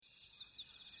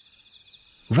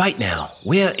Right now,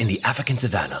 we're in the African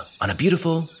savannah on a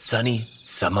beautiful, sunny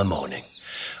summer morning,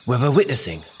 where we're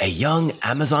witnessing a young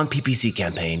Amazon PPC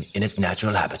campaign in its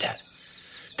natural habitat.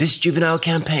 This juvenile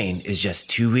campaign is just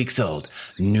 2 weeks old,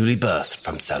 newly birthed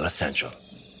from Cella Central.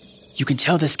 You can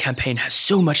tell this campaign has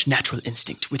so much natural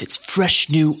instinct with its fresh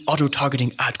new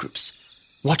auto-targeting ad groups.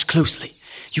 Watch closely.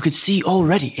 You can see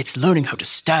already it's learning how to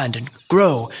stand and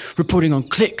grow, reporting on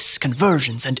clicks,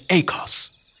 conversions, and ACOS.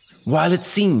 While it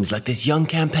seems like this young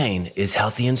campaign is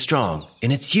healthy and strong,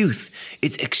 in its youth,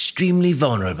 it's extremely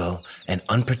vulnerable and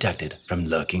unprotected from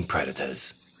lurking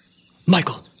predators.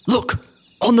 Michael, look!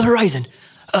 On the horizon,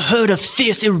 a herd of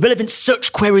fierce, irrelevant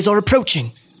search queries are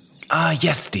approaching.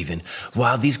 Yes, Stephen.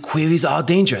 While these queries are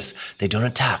dangerous, they don't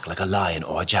attack like a lion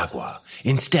or a jaguar.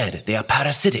 Instead, they are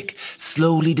parasitic,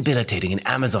 slowly debilitating an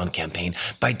Amazon campaign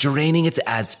by draining its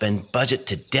ad spend budget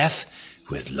to death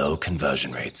with low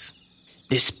conversion rates.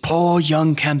 This poor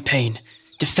young campaign,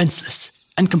 defenseless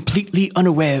and completely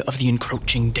unaware of the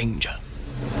encroaching danger.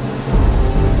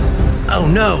 Oh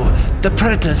no! The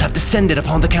predators have descended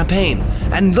upon the campaign.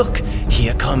 And look,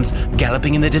 here comes,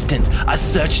 galloping in the distance, a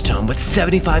search term with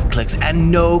 75 clicks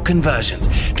and no conversions.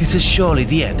 This is surely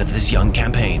the end of this young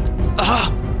campaign.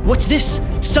 Aha! What's this?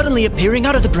 Suddenly appearing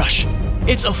out of the brush.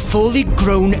 It's a fully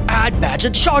grown ad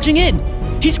badger charging in.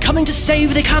 He's coming to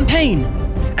save the campaign.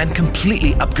 And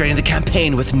completely upgrading the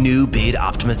campaign with new bid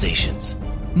optimizations.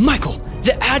 Michael,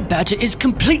 the ad badger is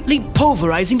completely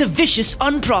pulverizing the vicious,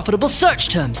 unprofitable search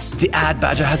terms. The ad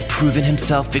badger has proven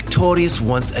himself victorious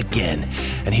once again,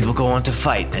 and he will go on to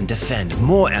fight and defend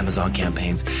more Amazon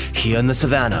campaigns here in the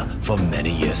savannah for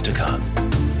many years to come.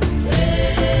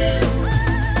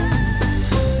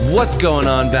 What's going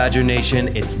on, Badger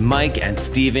Nation? It's Mike and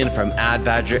Steven from Ad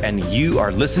Badger, and you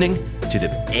are listening to the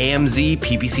AMZ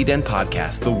PPC Den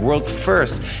podcast, the world's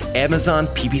first Amazon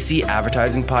PPC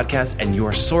advertising podcast and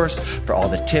your source for all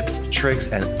the tips, tricks,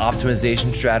 and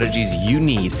optimization strategies you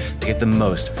need to get the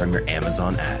most from your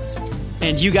Amazon ads.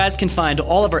 And you guys can find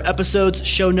all of our episodes,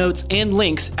 show notes, and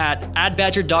links at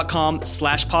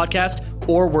adbadger.com/podcast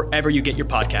or wherever you get your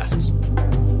podcasts.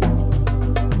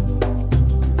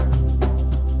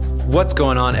 What's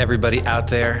going on, everybody out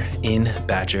there in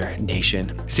Badger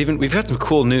Nation? Steven, we've got some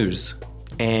cool news,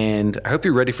 and I hope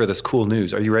you're ready for this cool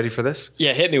news. Are you ready for this?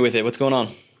 Yeah, hit me with it. What's going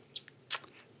on?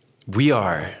 We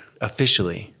are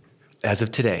officially, as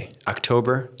of today,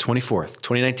 October 24th,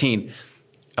 2019,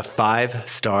 a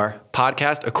 5-star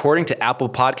podcast according to Apple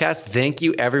Podcasts. Thank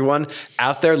you, everyone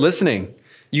out there listening.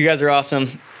 You guys are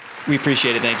awesome. We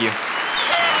appreciate it. Thank you.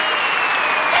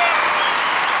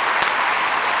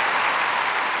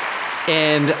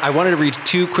 And I wanted to read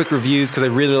 2 quick reviews because I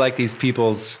really like these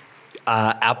people's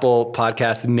Apple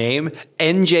Podcast name.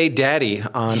 NJ Daddy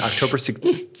on October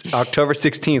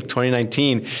 16th,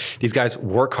 2019. These guys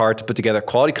work hard to put together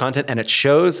quality content, and it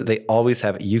shows they always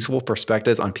have useful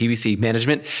perspectives on PPC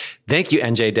management. Thank you,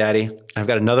 NJ Daddy. I've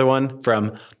got another one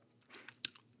from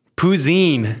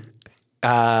Pouzine,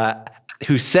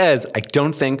 who says, I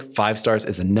don't think 5 stars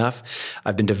is enough.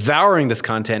 I've been devouring this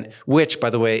content, which,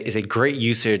 by the way, is a great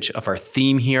usage of our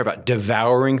theme here about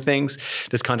devouring things.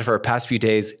 This content for our past few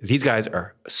days, these guys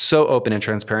are so open and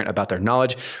transparent about their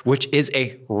knowledge, which is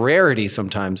a rarity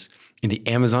sometimes in the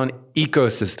Amazon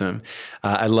ecosystem.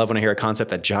 I love when I hear a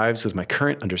concept that jives with my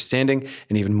current understanding,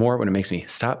 and even more when it makes me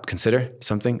stop, consider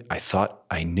something I thought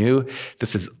I knew.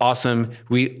 This is awesome.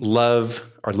 We love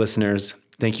our listeners.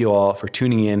 Thank you all for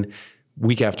tuning in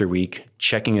week after week,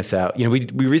 checking us out. You know, we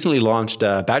recently launched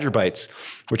Badger Bites,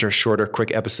 which are shorter,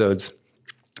 quick episodes,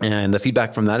 and the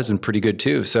feedback from that has been pretty good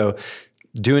too. So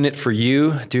doing it for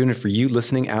you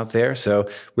listening out there. So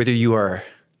whether you are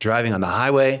driving on the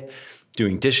highway,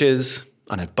 doing dishes,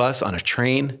 on a bus, on a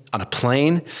train, on a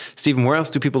plane, Stephen, where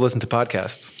else do people listen to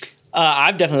podcasts?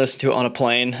 I've definitely listened to it on a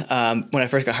plane. When I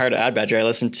first got hired at Ad Badger, I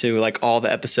listened to like all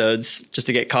the episodes just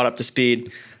to get caught up to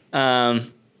speed.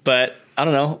 But I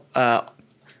don't know.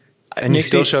 And you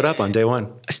still showed up on day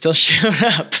one. I still showed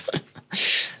up.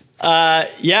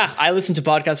 Yeah, I listen to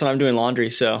podcasts when I'm doing laundry,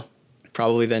 so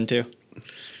probably then too.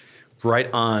 Right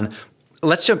on.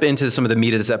 Let's jump into some of the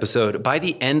meat of this episode. By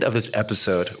the end of this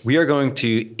episode, we are going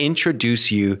to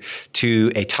introduce you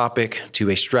to a topic,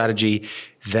 to a strategy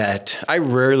that I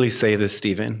rarely say this,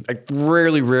 Stephen. I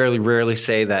rarely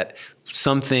say that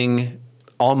something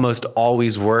almost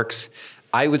always works.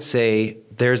 I would say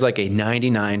there's like a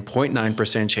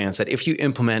 99.9% chance that if you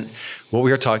implement what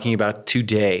we are talking about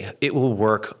today, it will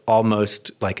work almost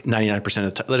like 99%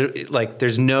 of the time. Like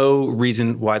there's no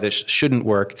reason why this shouldn't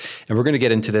work. And we're going to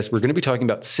get into this. We're going to be talking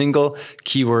about single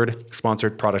keyword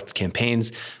sponsored product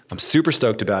campaigns. I'm super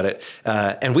stoked about it.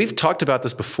 And we've talked about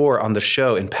this before on the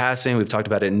show in passing. We've talked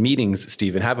about it in meetings,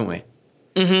 Stephen, haven't we?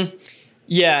 Mm-hmm.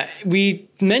 Yeah, we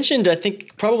mentioned, I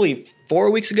think probably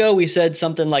 4 weeks ago, we said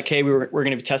something like, hey, we're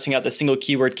going to be testing out the single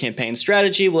keyword campaign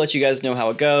strategy. We'll let you guys know how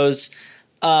it goes.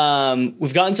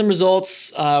 We've gotten some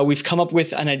results. We've come up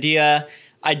with an idea.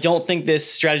 I don't think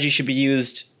this strategy should be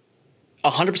used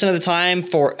 100% of the time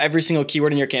for every single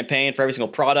keyword in your campaign, for every single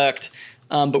product.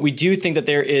 But we do think that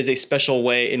there is a special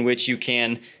way in which you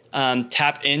can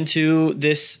tap into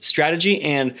this strategy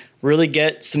and really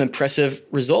get some impressive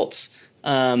results.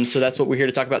 So that's what we're here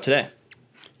to talk about today.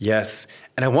 Yes.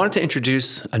 And I wanted to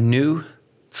introduce a new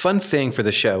fun thing for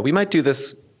the show. We might do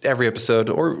this every episode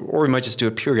or we might just do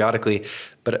it periodically,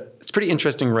 but it's pretty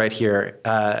interesting right here.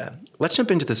 Let's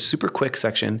jump into the super quick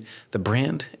section, the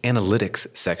brand analytics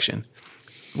section.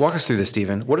 Walk us through this,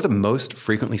 Stephen. What are the most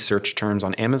frequently searched terms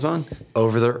on Amazon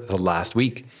over the last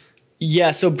week?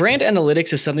 Yeah, so brand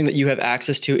analytics is something that you have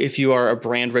access to if you are a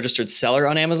brand registered seller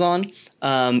on Amazon.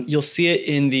 You'll see it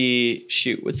in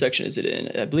what section is it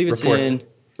in? I believe it's in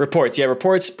reports. Yeah,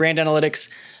 reports, brand analytics.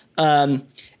 And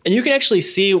you can actually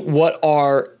see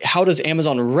how does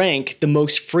Amazon rank the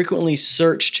most frequently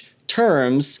searched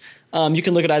terms. You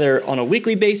can look at either on a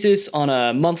weekly basis, on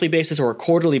a monthly basis, or a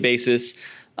quarterly basis.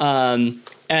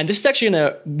 And this is actually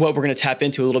what we're going to tap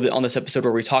into a little bit on this episode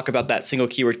where we talk about that single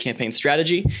keyword campaign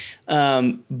strategy.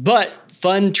 But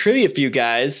fun trivia for you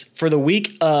guys, for the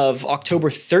week of October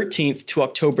 13th to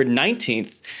October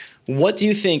 19th, what do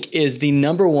you think is the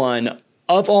number one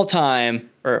of all time,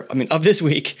 of this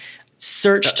week,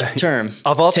 searched term?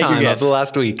 Of all time, of the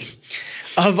last week.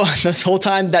 Of this whole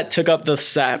time that took up the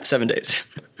 7 days.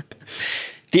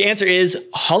 The answer is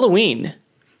Halloween.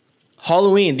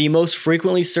 Halloween, the most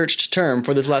frequently searched term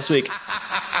for this last week.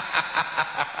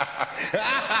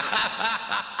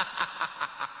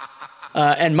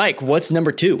 And Mike, what's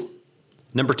number 2?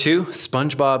 Number 2,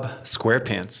 SpongeBob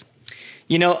SquarePants.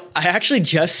 You know, I actually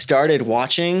just started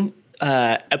watching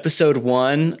episode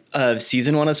 1 of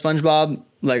season 1 of SpongeBob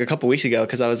like a couple weeks ago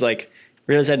because I was like,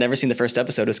 realized I'd never seen the first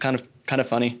episode. It's kind of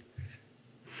funny.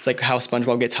 It's like how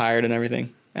SpongeBob gets hired and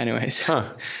everything. Anyways. Huh.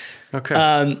 Okay.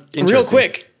 Real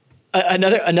quick.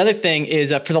 Another thing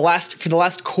is for the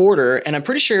last quarter, and I'm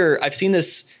pretty sure I've seen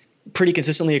this pretty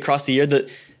consistently across the year, that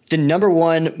the number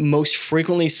one most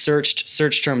frequently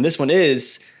search term, this one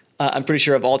is, I'm pretty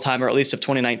sure of all time, or at least of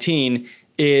 2019,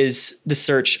 is the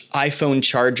search iPhone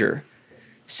charger.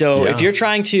 So if you're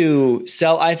trying to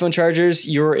sell iPhone chargers,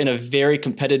 you're in a very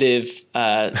competitive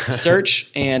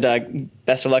search, and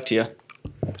best of luck to you.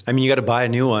 I mean, you got to buy a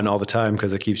new one all the time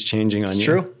because it keeps changing on you. It's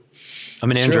true.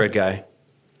 I'm an Android guy.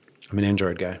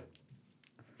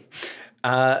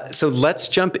 So let's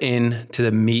jump in to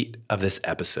the meat of this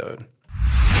episode.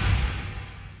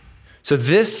 So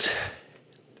this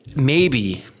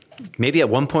maybe at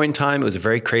one point in time, it was a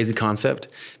very crazy concept.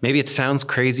 Maybe it sounds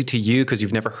crazy to you because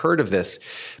you've never heard of this.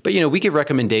 But, we give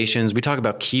recommendations. We talk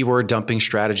about keyword dumping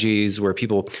strategies where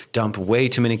people dump way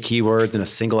too many keywords in a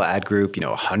single ad group,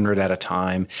 100 at a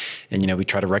time. And, we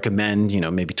try to recommend,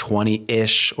 maybe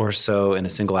 20-ish or so in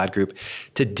a single ad group.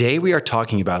 Today, we are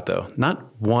talking about, though, not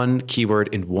one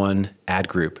keyword in one ad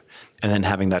group and then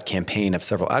having that campaign of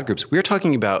several ad groups. We are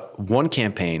talking about one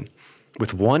campaign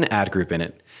with one ad group in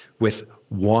it with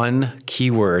one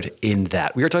keyword in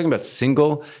that. We are talking about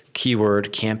single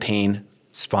keyword campaign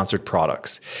sponsored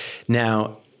products.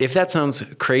 Now, if that sounds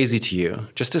crazy to you,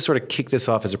 just to sort of kick this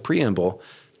off as a preamble,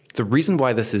 the reason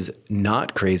why this is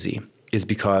not crazy is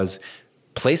because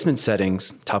placement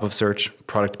settings, top of search,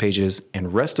 product pages,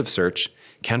 and rest of search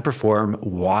can perform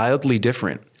wildly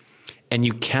different. And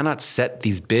you cannot set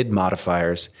these bid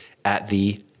modifiers at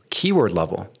the keyword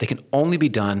level. They can only be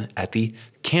done at the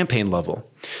campaign level.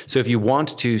 So if you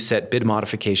want to set bid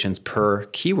modifications per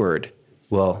keyword,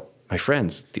 well, my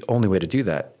friends, the only way to do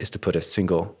that is to put a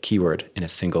single keyword in a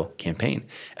single campaign.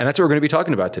 And that's what we're going to be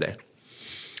talking about today.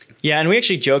 Yeah, and we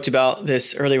actually joked about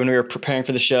this earlier when we were preparing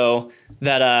for the show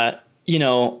that,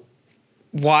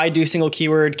 why do single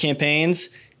keyword campaigns?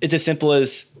 It's as simple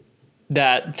as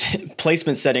that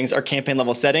placement settings are campaign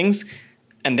level settings,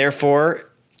 and therefore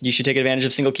you should take advantage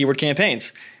of single keyword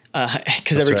campaigns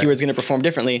because every keyword is going to perform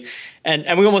differently. And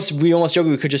we almost joke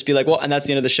we could just be like, well, and that's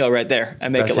the end of the show right there,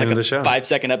 and make it like a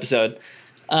 5-second episode.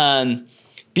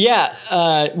 But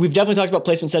yeah, we've definitely talked about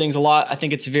placement settings a lot. I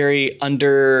think it's a very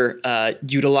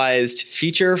utilized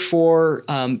feature for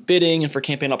bidding and for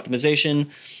campaign optimization.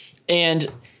 And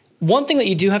one thing that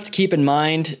you do have to keep in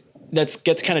mind that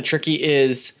gets kind of tricky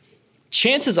is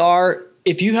chances are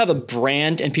if you have a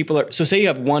brand and people are, so say you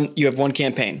have one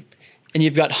campaign and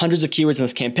you've got hundreds of keywords in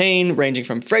this campaign ranging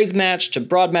from phrase match to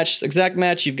broad match, exact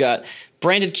match. You've got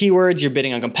branded keywords, you're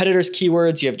bidding on competitors'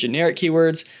 keywords, you have generic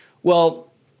keywords.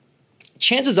 Well,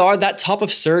 chances are that top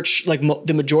of search, like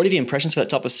the majority of the impressions for that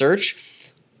top of search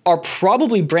are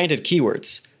probably branded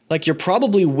keywords. Like you're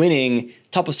probably winning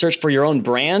top of search for your own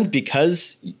brand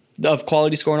because of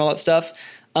quality score and all that stuff.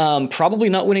 Probably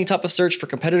not winning top of search for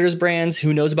competitors' brands.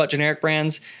 Who knows about generic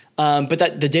brands? But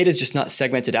that the data is just not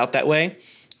segmented out that way.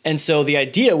 And so the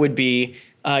idea would be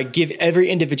give every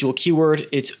individual keyword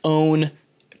its own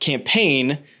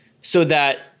campaign so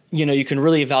that you can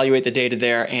really evaluate the data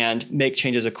there and make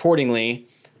changes accordingly.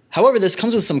 However, this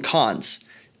comes with some cons.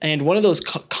 And one of those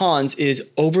cons is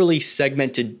overly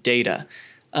segmented data.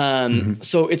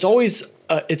 So it's always,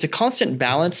 it's a constant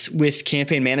balance with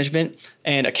campaign management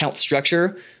and account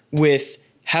structure with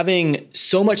having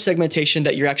so much segmentation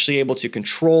that you're actually able to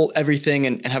control everything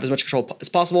and have as much control as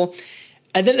possible.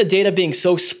 And then the data being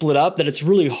so split up that it's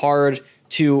really hard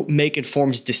to make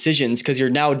informed decisions because you're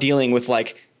now dealing with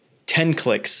like 10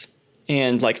 clicks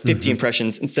and like 50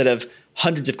 impressions instead of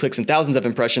hundreds of clicks and thousands of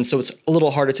impressions. So it's a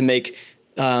little harder to make,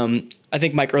 I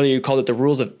think Mike earlier you called it the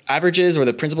rules of averages or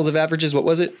the principles of averages. What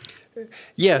was it?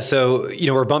 Yeah, so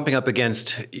we're bumping up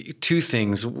against two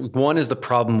things. One is the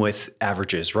problem with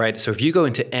averages, right? So if you go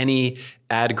into any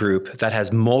ad group that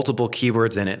has multiple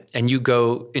keywords in it and you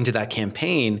go into that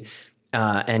campaign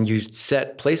and you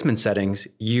set placement settings,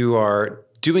 you are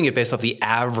doing it based off the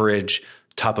average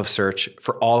top of search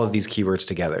for all of these keywords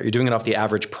together. You're doing it off the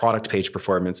average product page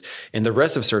performance and the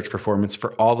rest of search performance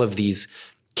for all of these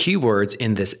keywords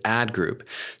in this ad group.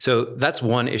 So that's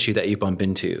one issue that you bump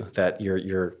into, that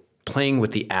you're playing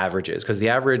with the averages, because the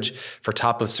average for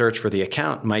top of search for the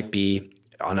account might be,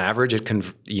 on average, it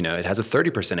has a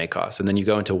 30% ACoS. And then you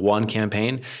go into one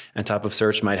campaign and top of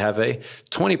search might have a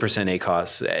 20%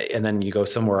 ACoS. And then you go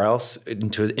somewhere else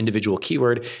into an individual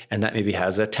keyword and that maybe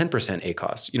has a 10%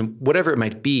 ACoS. Whatever it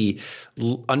might be,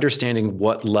 understanding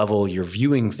what level you're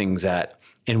viewing things at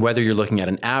and whether you're looking at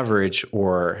an average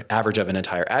or average of an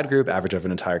entire ad group, average of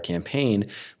an entire campaign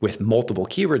with multiple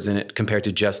keywords in it compared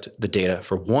to just the data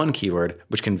for one keyword,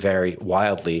 which can vary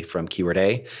wildly from keyword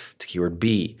A to keyword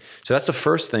B. So that's the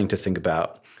first thing to think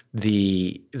about,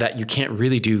 that you can't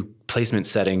really do placement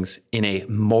settings in a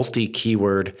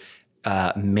multi-keyword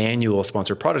manual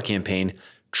sponsored product campaign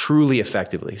truly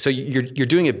effectively. So you're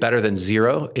doing it better than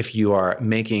zero if you are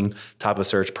making top of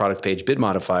search product page bid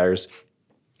modifiers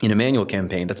in a manual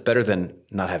campaign. That's better than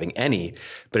not having any.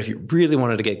 But if you really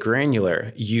wanted to get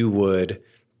granular, you would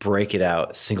break it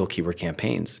out single keyword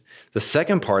campaigns. The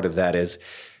second part of that is,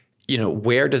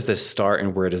 where does this start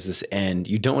and where does this end?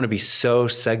 You don't want to be so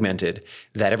segmented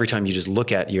that every time you just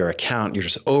look at your account, you're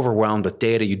just overwhelmed with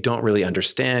data you don't really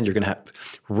understand. You're going to have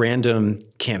random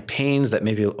campaigns that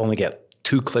maybe only get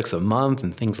 2 clicks a month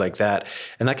and things like that.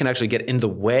 And that can actually get in the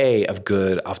way of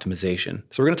good optimization.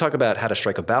 So we're going to talk about how to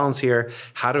strike a balance here,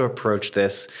 how to approach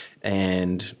this.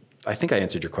 And I think I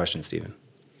answered your question, Stephen.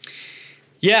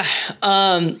 Yeah.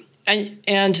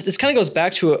 And this kind of goes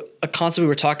back to a concept we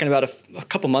were talking about a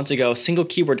couple months ago, single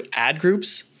keyword ad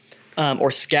groups, or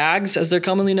SKAGs as they're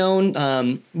commonly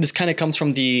known. This kind of comes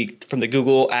from the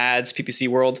Google Ads, PPC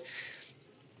world.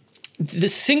 The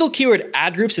single keyword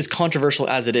ad groups is controversial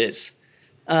as it is.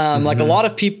 Like a lot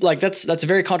of people, like that's a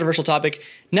very controversial topic.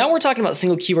 Now we're talking about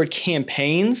single keyword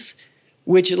campaigns,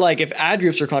 which, like, if ad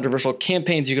groups are controversial,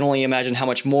 campaigns, you can only imagine how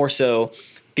much more so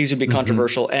these would be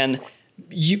controversial. And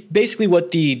basically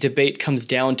what the debate comes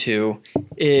down to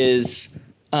is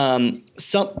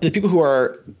the people who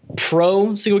are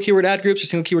pro single keyword ad groups or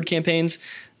single keyword campaigns,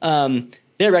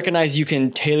 they recognize you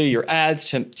can tailor your ads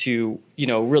to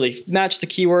really match the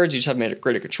keywords. You just have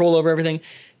greater control over everything.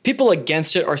 People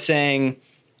against it are saying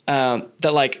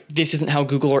that, like, this isn't how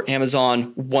Google or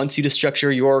Amazon wants you to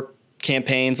structure your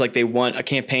campaigns. Like, they want a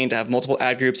campaign to have multiple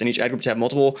ad groups and each ad group to have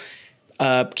multiple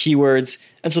keywords.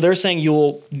 And so they're saying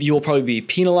you'll probably be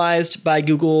penalized by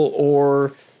Google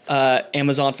or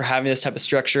Amazon for having this type of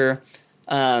structure.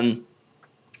 And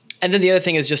then the other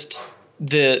thing is just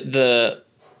the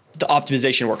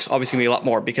optimization works obviously gonna be a lot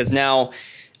more, because now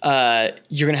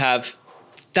you're gonna have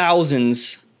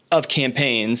thousands of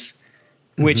campaigns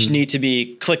which need to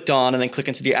be clicked on and then click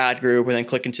into the ad group and then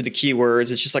click into the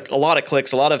keywords. It's just like a lot of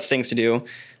clicks, a lot of things to do.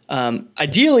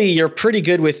 Ideally, you're pretty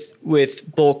good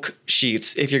with bulk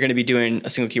sheets if you're going to be doing a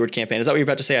single keyword campaign. Is that what you're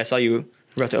about to say? I saw you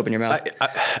were about to open your mouth.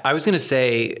 I was going to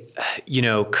say,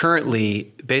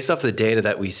 currently, based off the data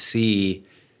that we see,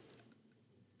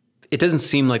 it doesn't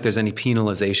seem like there's any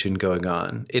penalization going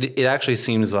on. It actually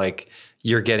seems like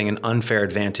you're getting an unfair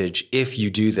advantage if you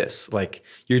do this. Like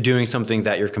you're doing something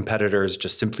that your competitors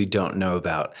just simply don't know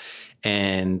about.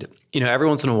 And, every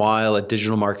once in a while, a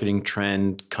digital marketing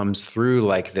trend comes through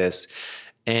like this.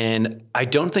 And I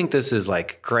don't think this is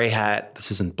like gray hat.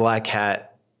 This isn't black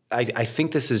hat. I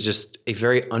think this is just a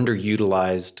very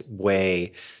underutilized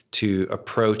way to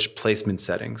approach placement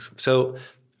settings. So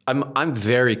I'm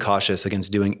very cautious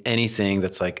against doing anything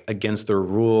that's like against the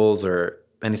rules or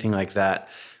anything like that.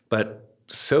 But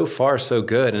so far, so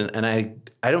good. And I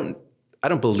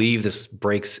don't believe this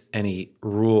breaks any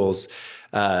rules.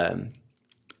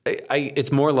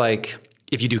 It's more like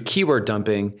if you do keyword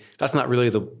dumping, that's not really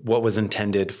what was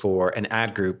intended for an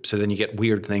ad group. So then you get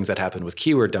weird things that happen with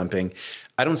keyword dumping.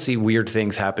 I don't see weird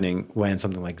things happening when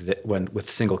something like that, with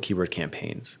single keyword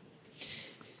campaigns.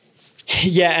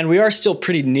 Yeah, and we are still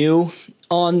pretty new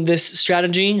on this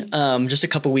strategy, just a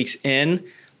couple weeks in.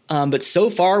 But so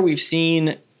far, we've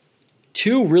seen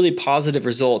two really positive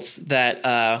results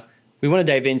that we want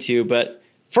to dive into. But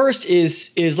first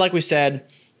is like we said,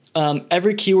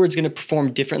 every keyword is going to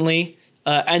perform differently.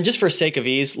 And just for sake of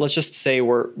ease, let's just say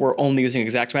we're only using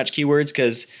exact match keywords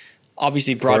because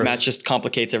obviously broad match just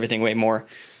complicates everything way more.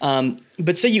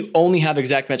 But say you only have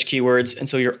exact match keywords, and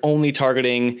so you're only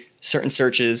targeting certain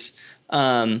searches.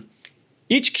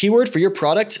 Each keyword for your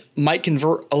product might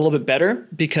convert a little bit better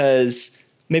because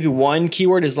maybe one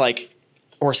keyword is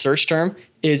or search term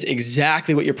is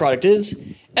exactly what your product is.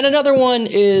 And another one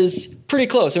is pretty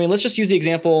close. I mean, let's just use the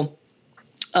example.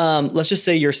 Let's just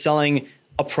say you're selling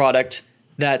a product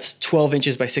that's 12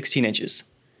 inches by 16 inches.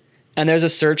 And there's a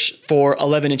search for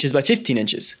 11 inches by 15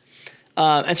 inches.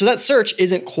 And so that search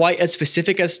isn't quite as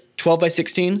specific as 12 by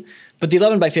 16, but the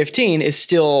 11 by 15 is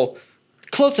still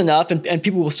close enough and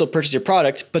people will still purchase your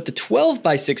product, but the 12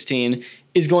 by 16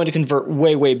 is going to convert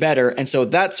way, way better. And so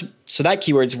that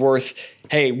keyword's worth,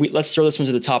 hey, let's throw this one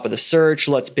to the top of the search.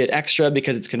 Let's bid extra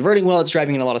because it's converting well. It's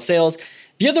driving in a lot of sales.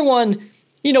 The other one,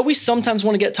 we sometimes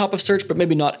want to get top of search, but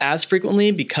maybe not as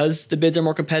frequently because the bids are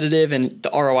more competitive and the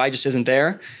ROI just isn't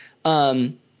there.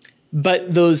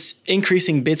 But those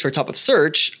increasing bids for top of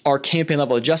search are campaign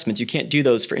level adjustments. You can't do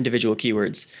those for individual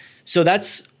keywords. So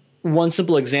that's one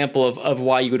simple example of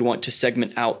why you would want to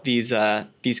segment out these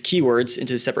keywords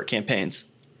into separate campaigns.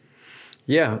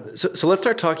 Yeah. So let's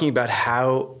start talking about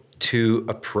how to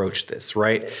approach this,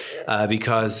 right?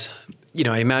 Because,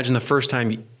 I imagine the first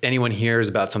time anyone hears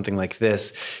about something like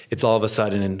this, it's all of a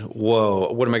sudden,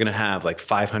 whoa, what am I going to have? Like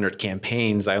 500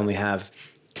 campaigns. I only have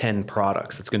 10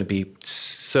 products. It's going to be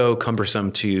so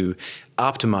cumbersome to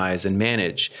optimize and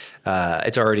manage.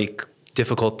 It's already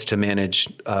difficult to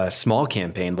manage a small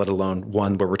campaign, let alone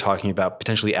one where we're talking about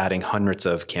potentially adding hundreds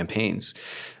of campaigns.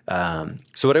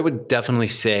 So what I would definitely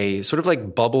say, sort of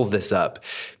like bubble this up,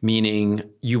 meaning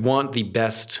you want the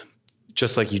best,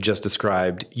 just like you just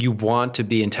described, you want to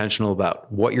be intentional about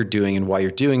what you're doing and why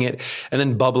you're doing it, and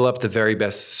then bubble up the very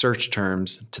best search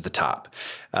terms to the top.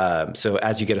 So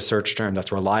as you get a search term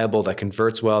that's reliable, that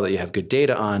converts well, that you have good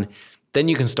data on, then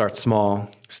you can start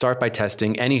small, start by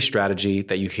testing any strategy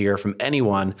that you hear from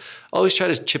anyone. Always try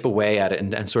to chip away at it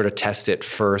and sort of test it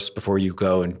first before you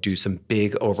go and do some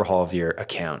big overhaul of your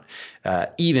account,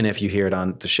 even if you hear it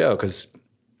on the show, because,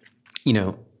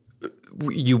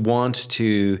 you want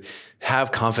to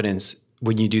have confidence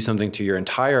when you do something to your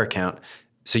entire account.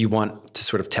 So you want to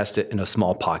sort of test it in a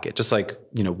small pocket, just like,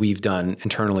 we've done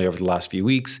internally over the last few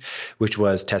weeks, which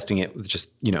was testing it with just,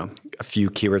 a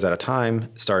few keywords at a time,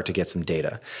 start to get some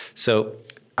data. So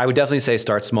I would definitely say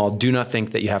start small. Do not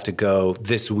think that you have to go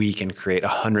this week and create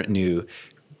 100 new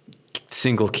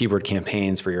single keyword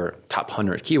campaigns for your top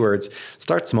 100 keywords.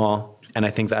 Start small. And I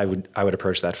think that I would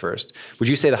approach that first. Would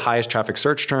you say the highest traffic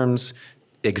search terms,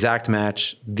 exact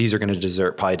match, these are going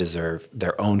to probably deserve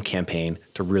their own campaign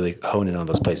to really hone in on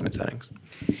those placement settings?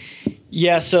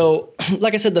 Yeah. So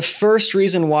like I said, the first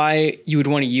reason why you would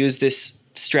want to use this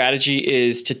strategy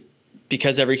is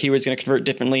because every keyword is going to convert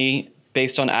differently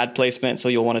based on ad placement. So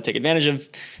you'll want to take advantage of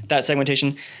that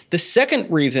segmentation. The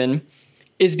second reason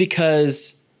is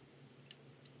because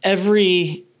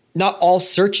not all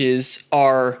searches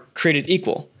are created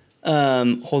equal.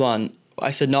 Hold on.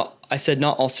 I said not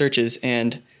all searches,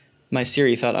 and my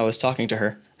Siri thought I was talking to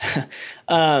her.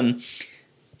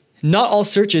 Not all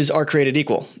searches are created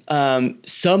equal.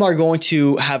 Some are going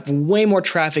to have way more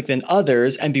traffic than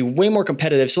others and be way more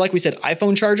competitive. So like we said,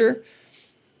 iPhone charger,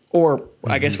 or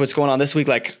I guess what's going on this week,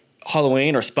 like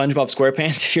Halloween or SpongeBob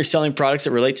SquarePants, if you're selling products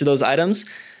that relate to those items,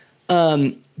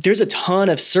 there's a ton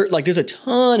of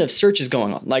searches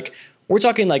going on. Like we're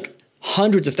talking like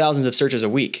hundreds of thousands of searches a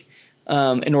week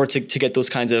in order to get those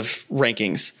kinds of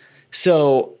rankings.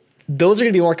 So those are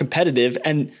going to be more competitive.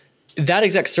 And that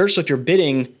exact search, so if you're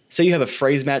bidding, say you have a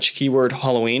phrase match keyword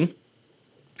Halloween,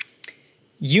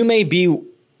 you may be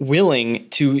willing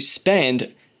to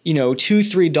spend,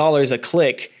 $2-3 a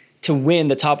click to win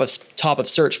the top of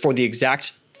search for the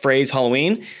exact phrase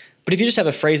Halloween. But if you just have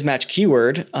a phrase match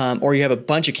keyword, or you have a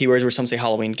bunch of keywords where some say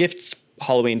Halloween gifts,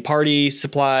 Halloween party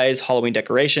supplies, Halloween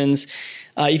decorations,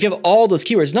 if you have all those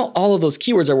keywords, not all of those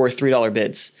keywords are worth $3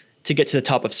 bids to get to the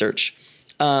top of search.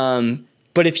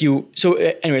 But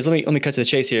anyways, let me cut to the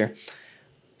chase here.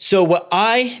 So what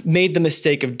I made the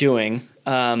mistake of doing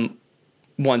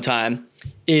one time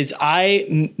is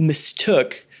I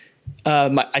mistook, I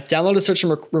downloaded a search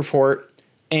report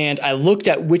and I looked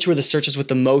at which were the searches with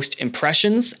the most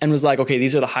impressions and was like, okay,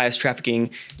 these are the highest trafficking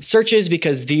searches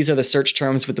because these are the search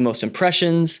terms with the most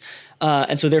impressions.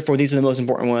 And so therefore these are the most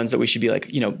important ones that we should be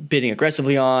like, bidding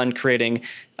aggressively on, creating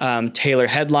tailored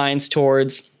headlines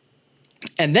towards.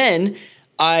 And then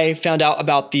I found out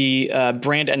about the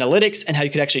brand analytics and how you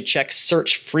could actually check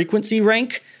search frequency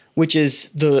rank, which is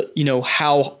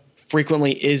how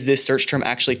frequently is this search term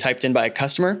actually typed in by a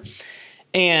customer.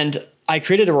 And I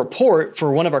created a report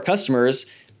for one of our customers,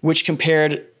 which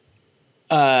compared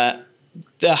the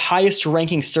highest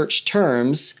ranking search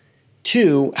terms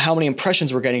to how many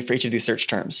impressions we're getting for each of these search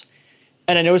terms.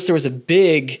 And I noticed there was a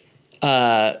big,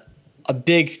 what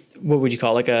would you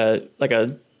call it? like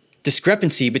a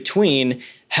discrepancy between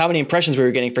how many impressions we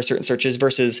were getting for certain searches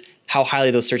versus how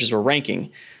highly those searches were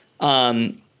ranking.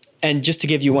 And just to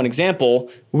give you one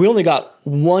example, we only got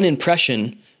one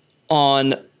impression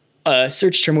on a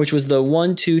search term, which was the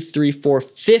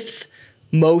 5th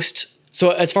most. So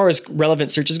as far as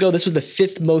relevant searches go, this was the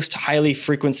 5th most highly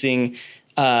frequencing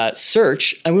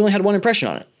search, and we only had one impression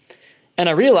on it. And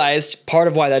I realized part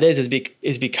of why that is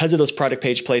because of those product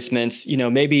page placements.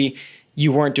 Maybe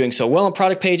you weren't doing so well on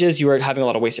product pages, you were having a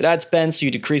lot of wasted ad spend, so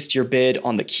you decreased your bid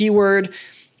on the keyword.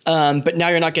 But now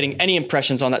you're not getting any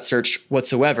impressions on that search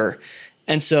whatsoever.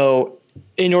 And so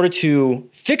in order to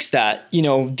fix that,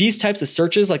 these types of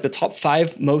searches, like the top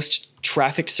 5 most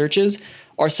trafficked searches,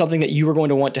 are something that you are going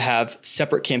to want to have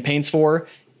separate campaigns for.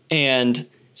 And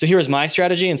so here is my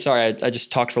strategy. And sorry, I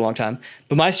just talked for a long time.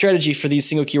 But my strategy for these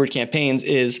single keyword campaigns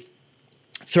is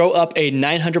throw up a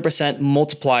 900%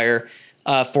 multiplier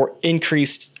for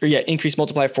increased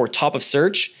multiplier for top of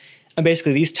search. And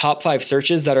basically these top 5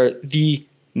 searches that are the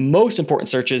most important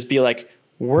searches be like,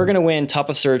 we're going to win top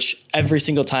of search every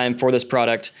single time for this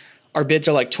product. Our bids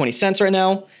are like 20 cents right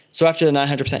now. So after the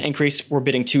 900% increase, we're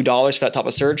bidding $2 for that top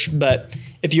of search. But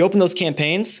if you open those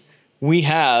campaigns, we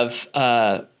have,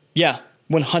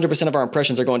 100% of our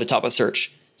impressions are going to top of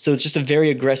search. So it's just a very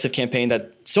aggressive campaign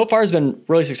that so far has been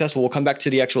really successful. We'll come back to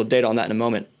the actual data on that in a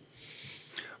moment.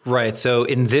 Right. So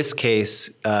in this case,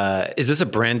 are these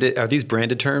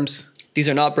branded terms? These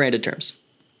are not branded terms.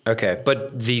 Okay,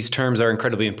 but these terms are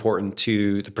incredibly important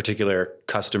to the particular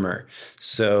customer.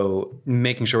 So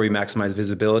making sure we maximize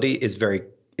visibility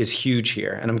is huge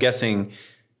here. And I'm guessing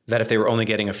that if they were only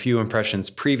getting a few impressions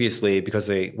previously because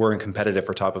they weren't competitive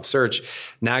for top of search,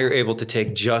 now you're able to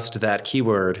take just that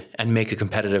keyword and make it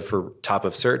competitive for top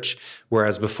of search.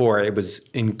 Whereas before it was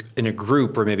in a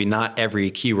group where maybe not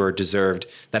every keyword deserved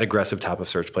that aggressive top of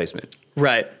search placement.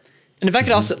 Right. And if I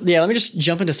could also, let me just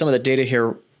jump into some of the data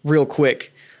here real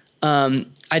quick. We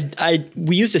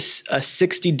used a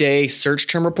 60-day search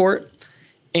term report,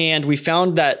 and we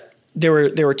found that there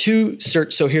were 2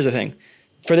 search. So here's the thing.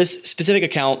 For this specific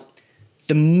account,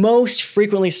 the most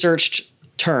frequently searched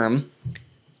term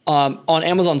on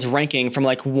Amazon's ranking from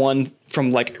ranking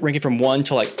from 1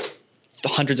 to like the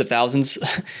hundreds of thousands,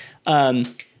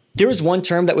 there was one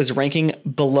term that was ranking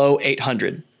below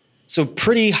 800. So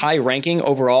pretty high ranking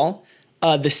overall.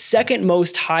 The second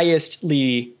most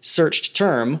highestly searched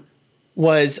term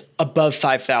was above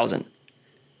 5,000.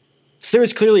 So there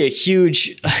was clearly a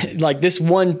huge, this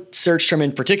one search term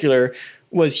in particular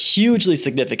was hugely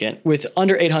significant with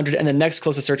under 800, and the next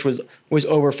closest search was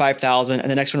over 5,000, and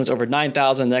the next one was over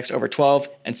 9,000, the next over 12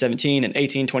 and 17 and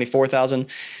 18, 24,000.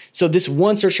 So this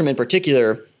one search term in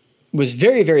particular was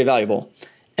very, very valuable.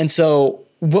 And so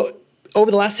over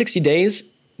the last 60 days,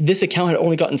 this account had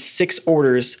only gotten 6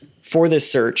 orders for this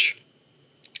search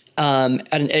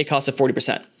at an A cost of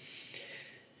 40%.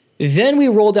 Then we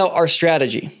rolled out our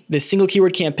strategy, this single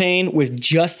keyword campaign with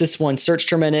just this one search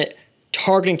term in it,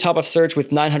 targeting top of search with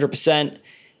 900%.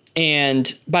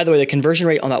 And by the way, the conversion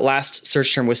rate on that last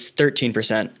search term was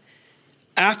 13%.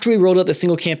 After we rolled out the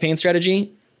single campaign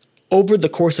strategy, over the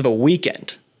course of a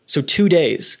weekend, so 2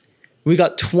 days, we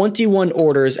got 21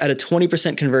 orders at a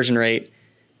 20% conversion rate,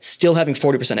 still having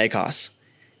 40% ACOS.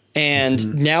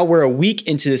 And now we're a week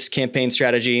into this campaign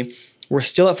strategy. We're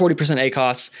still at 40%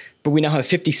 ACOS, but we now have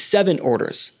 57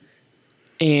 orders.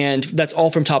 And that's all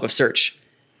from top of search.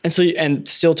 And so,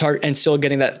 still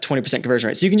getting that 20% conversion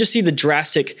rate. So you can just see the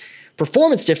drastic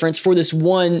performance difference for this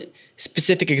one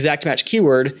specific exact match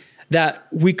keyword that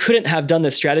we couldn't have done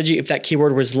this strategy if that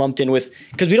keyword was lumped in with,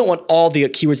 because we don't want all the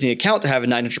keywords in the account to have a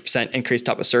 900% increase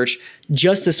top of search,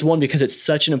 just this one because it's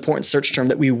such an important search term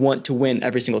that we want to win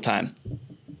every single time.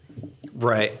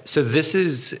 Right. So this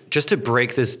is, just to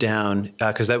break this down,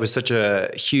 because that was such a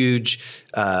huge,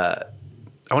 I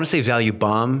want to say value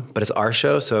bomb, but it's our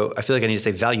show, so I feel like I need to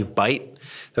say value bite.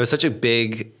 That was such a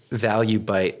big value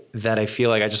bite that I feel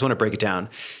like I just want to break it down.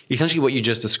 Essentially what you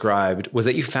just described was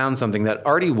that you found something that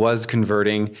already was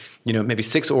converting, maybe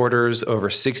 6 orders over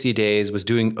 60 days, was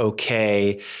doing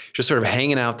okay, just sort of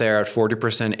hanging out there at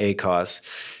 40% ACOS.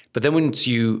 But then when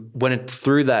you went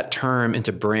through that term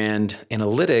into brand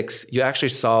analytics, you actually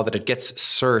saw that it gets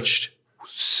searched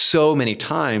so many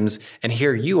times. And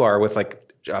here you are with like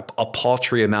a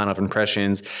paltry amount of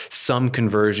impressions, some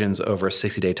conversions over a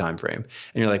 60-day time frame.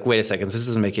 And you're like, wait a second, this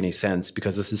doesn't make any sense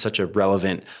because this is such a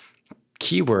relevant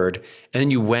keyword. And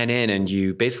then you went in and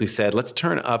you basically said, let's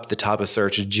turn up the top of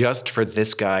search just for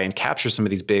this guy and capture some of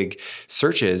these big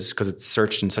searches because it's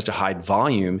searched in such a high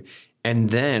volume. And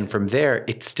then from there,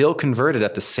 it's still converted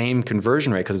at the same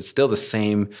conversion rate because it's still the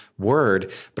same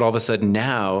word. But all of a sudden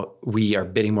now we are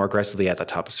bidding more aggressively at the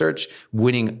top of search,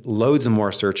 winning loads of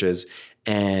more searches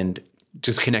and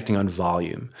just connecting on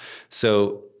volume.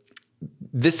 So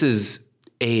this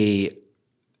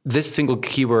single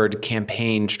keyword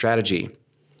campaign strategy,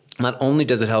 not only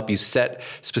does it help you set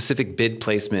specific bid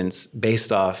placements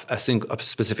based off a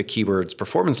specific keyword's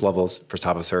performance levels for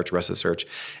top of search, rest of search,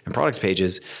 and product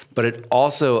pages, but it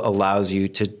also allows you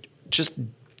to just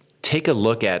take a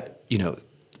look at,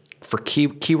 for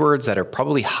keywords that are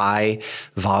probably high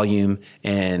volume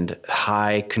and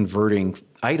high converting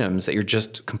items that you're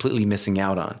just completely missing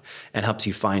out on, and helps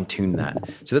you fine tune that.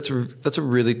 So that's a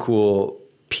really cool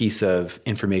piece of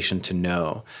information to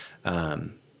know.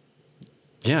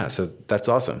 Yeah, so that's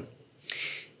awesome.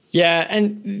 Yeah,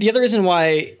 and the other reason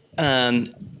why you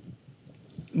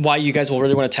guys will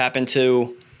really want to tap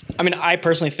into, I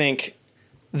personally think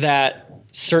that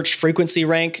search frequency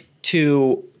rank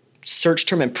to search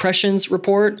term impressions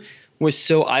report was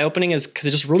so eye-opening, is because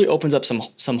it just really opens up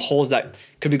some holes that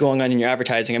could be going on in your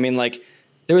advertising.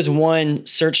 There was one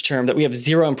search term that we have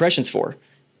 0 impressions for,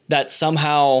 that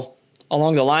somehow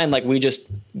along the line,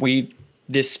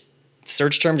 this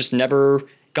search term just never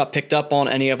got picked up on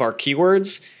any of our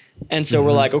keywords. And so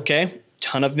we're like, okay,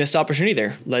 ton of missed opportunity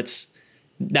there.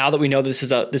 Now that we know this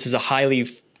is a highly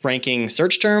ranking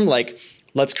search term,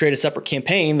 let's create a separate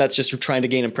campaign that's just trying to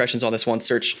gain impressions on this one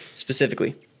search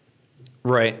specifically.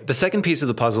 Right. The second piece of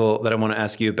the puzzle that I want to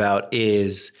ask you about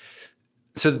is,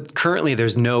 so currently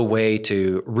there's no way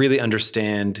to really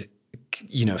understand,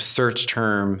 search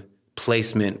term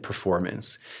placement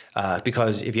performance,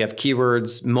 because if you have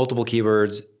keywords, multiple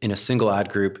keywords in a single ad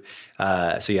group,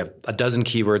 so you have a dozen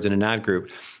keywords in an ad group,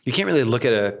 you can't really look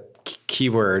at a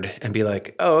keyword and be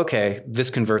like, oh, okay, this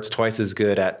converts twice as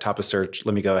good at top of search.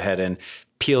 Let me go ahead and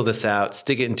peel this out,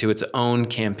 stick it into its own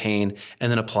campaign,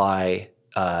 and then apply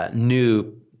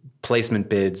new placement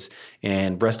bids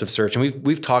and rest of search. And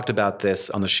we've talked about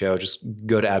this on the show. Just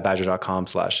go to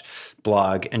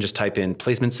adbadger.com/blog and just type in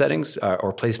placement settings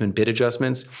or placement bid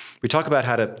adjustments. We talk about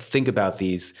how to think about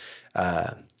these.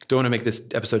 Don't want to make this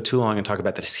episode too long and talk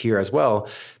about this here as well.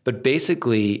 But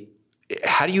basically,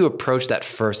 how do you approach that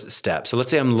first step? So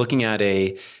let's say I'm looking at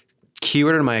a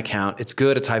keyword in my account. It's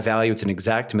good. It's high value. It's an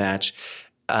exact match.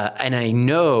 And I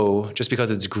know, just because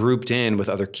it's grouped in with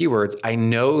other keywords, I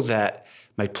know that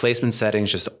my placement settings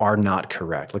just are not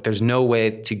correct. There's no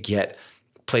way to get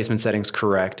placement settings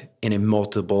correct in a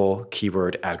multiple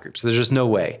keyword ad group. So there's just no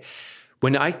way.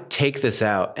 When I take this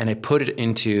out and I put it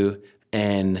into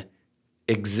in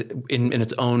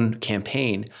its own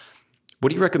campaign, what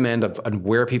do you recommend on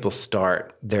where people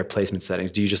start their placement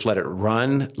settings? Do you just let it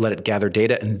run, let it gather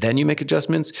data, and then you make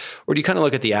adjustments? Or do you kind of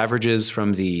look at the averages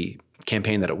from the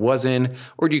campaign that it was in?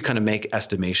 Or do you kind of make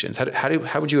estimations?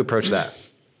 How would you approach that?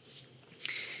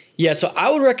 Yeah, so I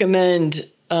would recommend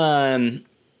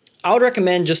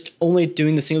just only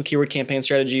doing the single keyword campaign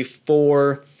strategy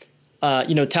for,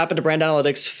 tap into brand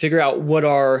analytics, figure out what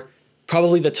are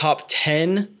probably the top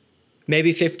 10,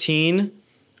 maybe 15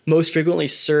 most frequently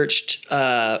searched,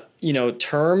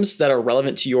 terms that are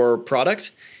relevant to your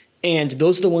product. And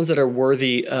those are the ones that are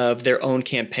worthy of their own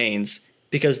campaigns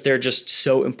because they're just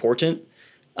so important.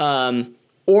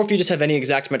 Or if you just have any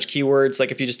exact match keywords,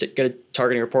 like if you just get a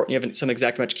targeting report and you have some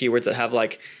exact match keywords that have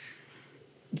like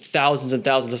thousands and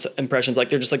thousands of impressions, like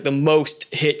they're just like the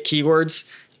most hit keywords,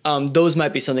 those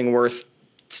might be something worth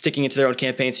sticking into their own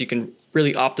campaign so you can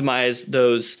really optimize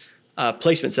those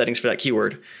placement settings for that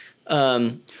keyword.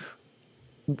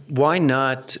 Why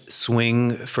not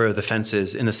swing for the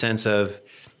fences in the sense of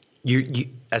you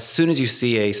as soon as you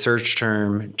see a search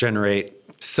term generate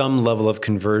some level of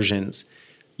conversions,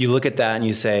 you look at that and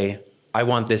you say, I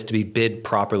want this to be bid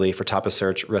properly for top of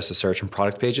search, rest of search, and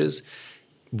product pages.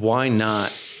 Why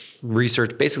not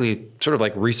research, basically sort of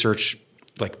like research,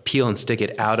 like peel and stick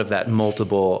it out of that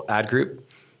multiple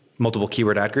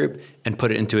keyword ad group and put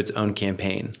it into its own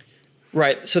campaign?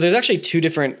 Right. So there's actually two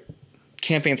different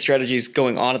campaign strategies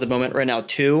going on at the moment right now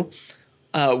too.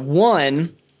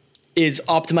 One is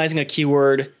optimizing a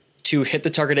keyword to hit the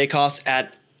target ACoS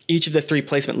at each of the 3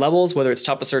 placement levels, whether it's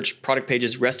top of search, product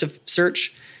pages, rest of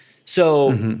search.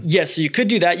 So yes, so you could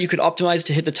do that. You could optimize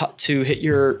to hit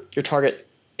your target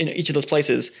in each of those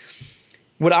places.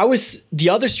 The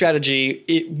other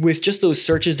strategy with just those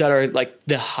searches that are like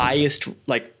the highest,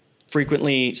 like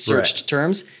frequently searched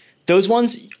terms, those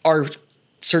ones are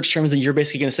search terms that you're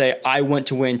basically going to say, I want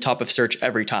to win top of search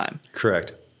every time.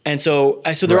 Correct. And so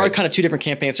there are kind of two different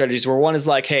campaign strategies where one is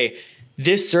like, hey,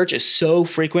 this search is so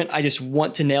frequent, I just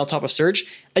want to nail top of search.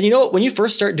 And you know what? When you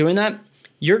first start doing that,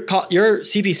 your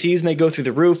CPCs may go through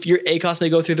the roof, your ACoS may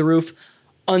go through the roof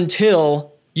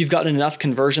until you've gotten enough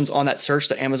conversions on that search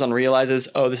that Amazon realizes,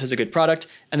 oh, this is a good product,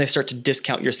 and they start to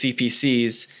discount your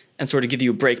CPCs and sort of give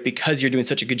you a break because you're doing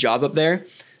such a good job up there.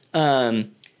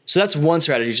 So that's one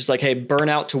strategy, just like, hey, burn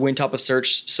out to win top of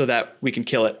search so that we can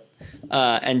kill it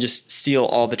and just steal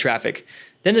all the traffic.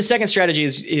 Then the second strategy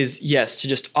is yes, to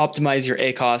just optimize your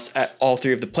ACoS at all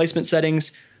 3 of the placement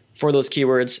settings for those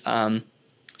keywords.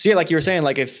 So yeah, like you were saying,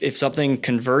 like if something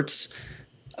converts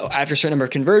after a certain number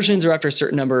of conversions or after a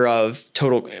certain number of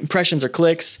total impressions or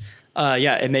clicks,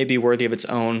 it may be worthy of its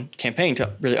own campaign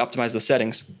to really optimize those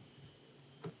settings.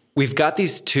 We've got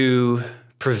these 2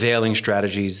 prevailing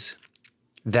strategies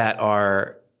that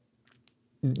are,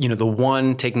 the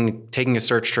one taking a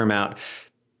search term out,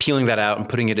 peeling that out and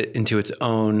putting it into its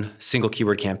own single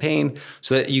keyword campaign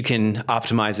so that you can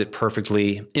optimize it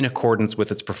perfectly in accordance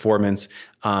with its performance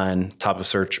on top of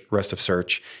search, rest of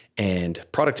search, and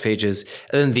product pages.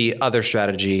 And then the other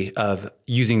strategy of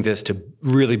using this to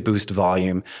really boost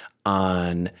volume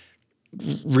on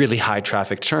really high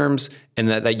traffic terms and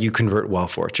that you convert well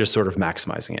for, just sort of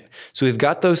maximizing it. So we've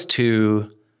got those 2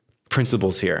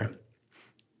 principles here.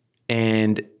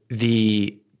 And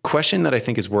the question that I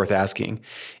think is worth asking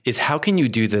is how can you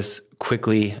do this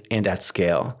quickly and at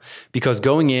scale? Because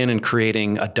going in and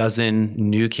creating a dozen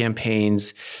new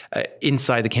campaigns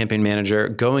inside the campaign manager,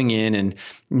 going in and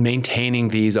maintaining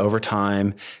these over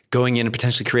time, going in and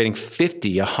potentially creating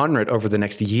 50, 100 over the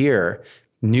next year,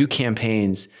 new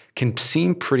campaigns can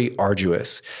seem pretty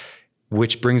arduous,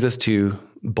 which brings us to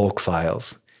bulk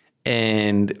files.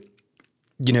 And,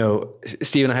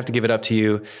 Stephen, I have to give it up to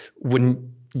you.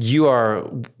 When you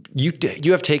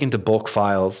have taken to bulk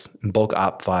files and bulk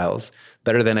op files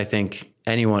better than I think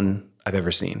anyone I've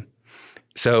ever seen.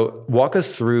 So walk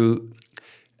us through,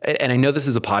 and I know this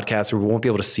is a podcast where we won't be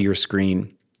able to see your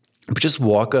screen, but just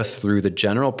walk us through the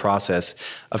general process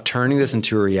of turning this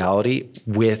into a reality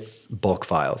with bulk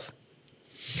files.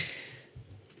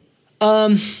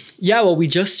 Well, we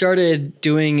just started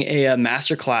doing a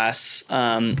masterclass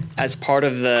as part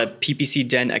of the PPC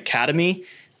Den Academy.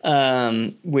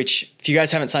 Which if you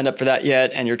guys haven't signed up for that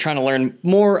yet and you're trying to learn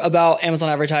more about Amazon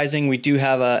advertising, we do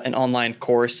have an online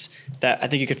course that I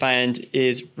think you could find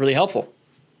is really helpful.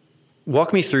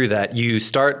 Walk me through that. You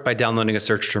start by downloading a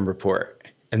search term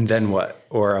report and then what?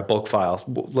 Or a bulk file.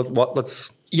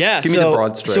 Let's give me the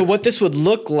broad strokes. So what this would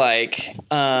look like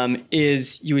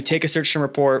is you would take a search term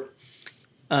report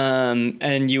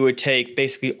and you would take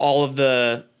basically all of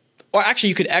the Or actually,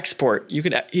 you could export.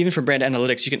 Even for brand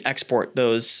analytics, you can export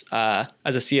those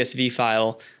as a CSV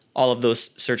file, all of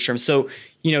those search terms. So,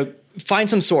 find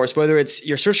some source, whether it's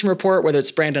your search term report, whether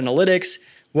it's brand analytics,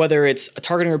 whether it's a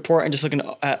targeting report and just looking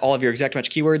at all of your exact match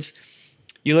keywords.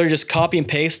 You literally just copy and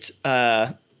paste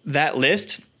that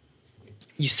list.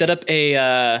 You set up you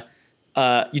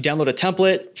download a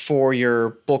template for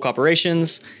your bulk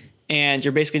operations, and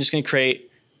you're basically just going to create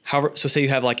so say you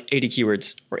have like 80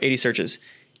 keywords or 80 searches.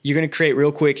 You're going to create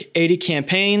real quick 80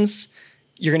 campaigns.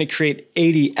 You're going to create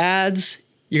 80 ads.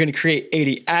 You're going to create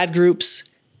 80 ad groups.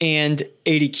 and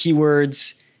 80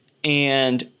 keywords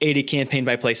and 80 campaign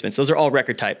by placements. Those are all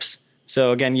record types.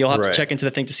 So again, you'll have to check into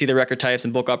the thing to see the record types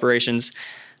and bulk operations.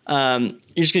 You're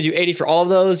just going to do 80 for all of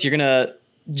those. You're going to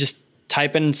just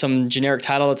type in some generic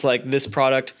title that's like this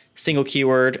product, single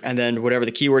keyword, and then whatever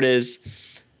the keyword is.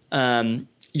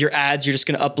 Your ads, you're just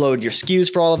going to upload your SKUs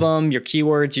for all of them. Your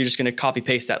keywords, you're just going to copy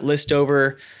paste that list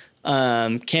over.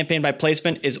 Campaign by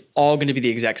placement is all going to be the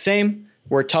exact same,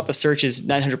 where top of search is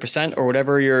 900% or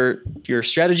whatever your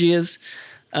strategy is.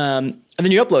 And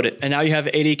then you upload it, and now you have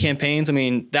 80 campaigns. I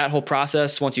mean, that whole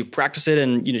process, once you practice it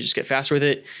and just get faster with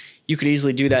it, you could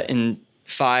easily do that in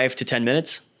 5 to 10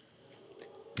 minutes.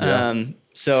 Yeah.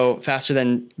 So faster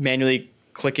than manually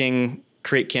clicking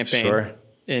create campaign. Sure.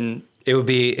 It would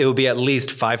be at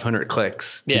least 500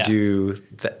 clicks to do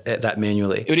that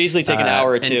manually. It would easily take an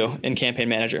hour or two in Campaign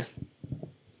Manager.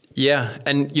 Yeah,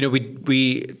 and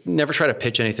we never try to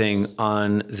pitch anything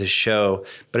on the show,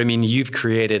 but I mean, you've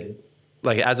created,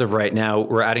 like, as of right now,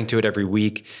 we're adding to it every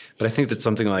week, but I think that's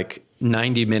something like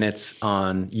 90 minutes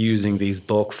on using these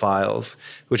bulk files,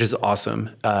 which is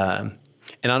awesome.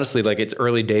 And honestly, like, it's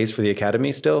early days for the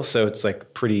Academy still, so it's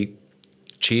like pretty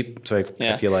cheap. So I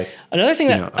feel like another thing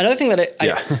that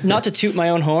I not to toot my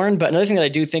own horn, but another thing that I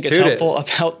do think is helpful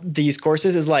about these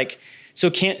courses is like, so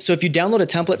if you download a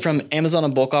template from Amazon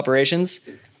on bulk operations,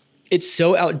 it's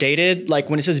so outdated. Like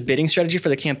when it says bidding strategy for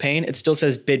the campaign, it still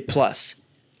says bid plus,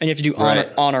 and you have to do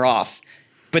on or off.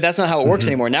 But that's not how it works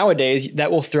anymore. Nowadays,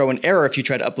 that will throw an error if you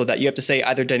try to upload that. You have to say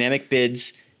either dynamic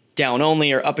bids, down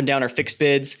only, or up and down, or fixed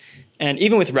bids. And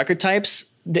even with record types,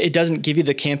 it doesn't give you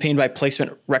the campaign by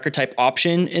placement record type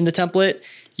option in the template.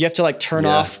 You have to like turn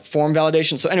off form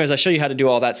validation. So anyways, I show you how to do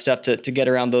all that stuff to get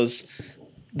around those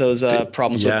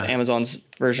problems with Amazon's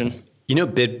version.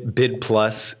 Bid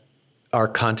Plus, our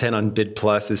content on Bid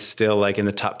Plus is still like in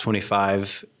the top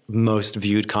 25 most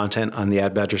viewed content on the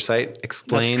Ad Badger site.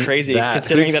 Explain That's crazy. That.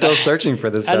 Considering Who's that still searching for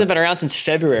this hasn't been around since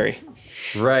February.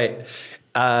 Right.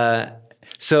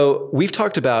 So we've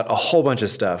talked about a whole bunch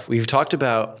of stuff. We've talked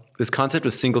about this concept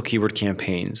of single keyword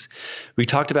campaigns. We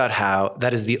talked about how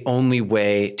that is the only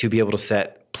way to be able to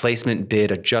set placement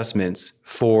bid adjustments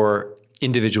for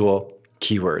individual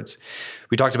keywords.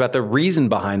 We talked about the reason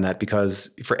behind that,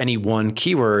 because for any one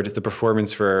keyword, the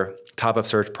performance for top of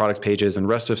search, product pages, and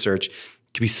rest of search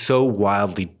can be so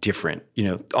wildly different.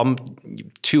 2x,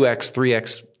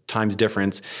 3x times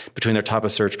difference between their top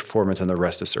of search performance and the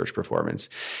rest of search performance.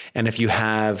 And if you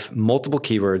have multiple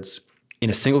keywords in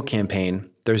a single campaign,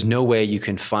 there's no way you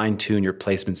can fine tune your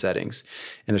placement settings.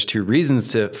 And there's two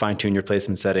reasons to fine tune your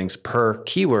placement settings per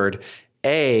keyword.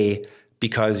 A,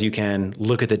 because you can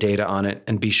look at the data on it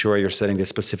and be sure you're setting the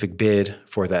specific bid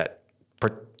for that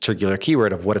particular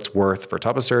keyword of what it's worth for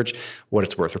top of search, what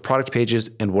it's worth for product pages,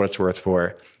 and what it's worth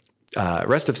for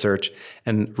rest of search.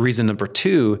 And reason number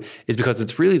two is because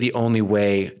it's really the only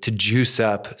way to juice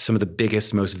up some of the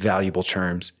biggest, most valuable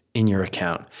terms in your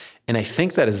account. And I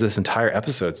think that is this entire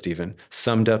episode, Stephen,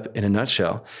 summed up in a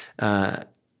nutshell.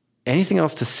 Anything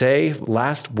else to say?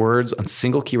 Last words on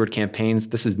single keyword campaigns?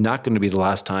 This is not going to be the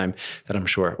last time that I'm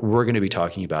sure we're going to be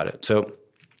talking about it. So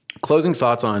closing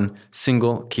thoughts on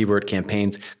single keyword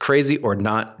campaigns. Crazy or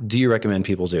not, do you recommend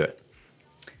people do it?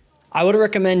 I would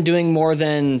recommend doing more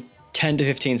than 10 to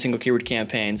 15 single keyword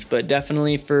campaigns, but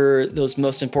definitely for those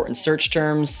most important search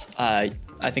terms, I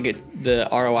think the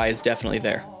ROI is definitely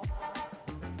there.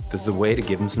 This is the way to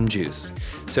give them some juice.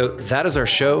 So that is our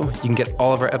show. You can get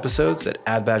all of our episodes at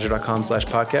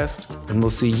adbadger.com/podcast, and we'll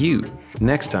see you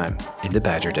next time in the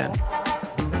Badger Den.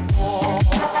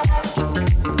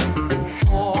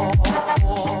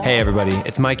 Hey everybody,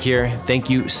 it's Mike here. Thank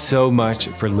you so much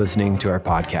for listening to our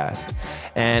podcast.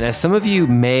 And as some of you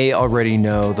may already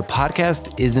know, the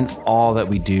podcast isn't all that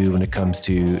we do when it comes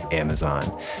to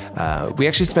Amazon. We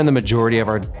actually spend the majority of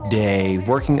our day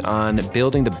working on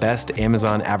building the best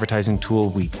Amazon advertising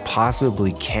tool we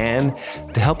possibly can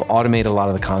to help automate a lot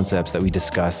of the concepts that we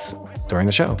discuss during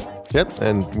the show. Yep,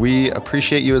 and we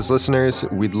appreciate you as listeners.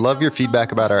 We'd love your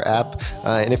feedback about our app.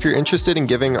 And if you're interested in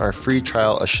giving our free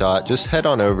trial a shot, just head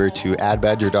on over to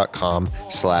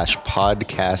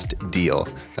adbadger.com/podcast deal.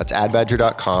 That's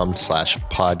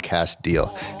adbadger.com/podcast deal.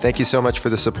 Thank you so much for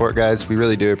the support, guys. We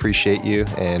really do appreciate you,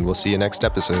 and we'll see you next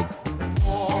episode.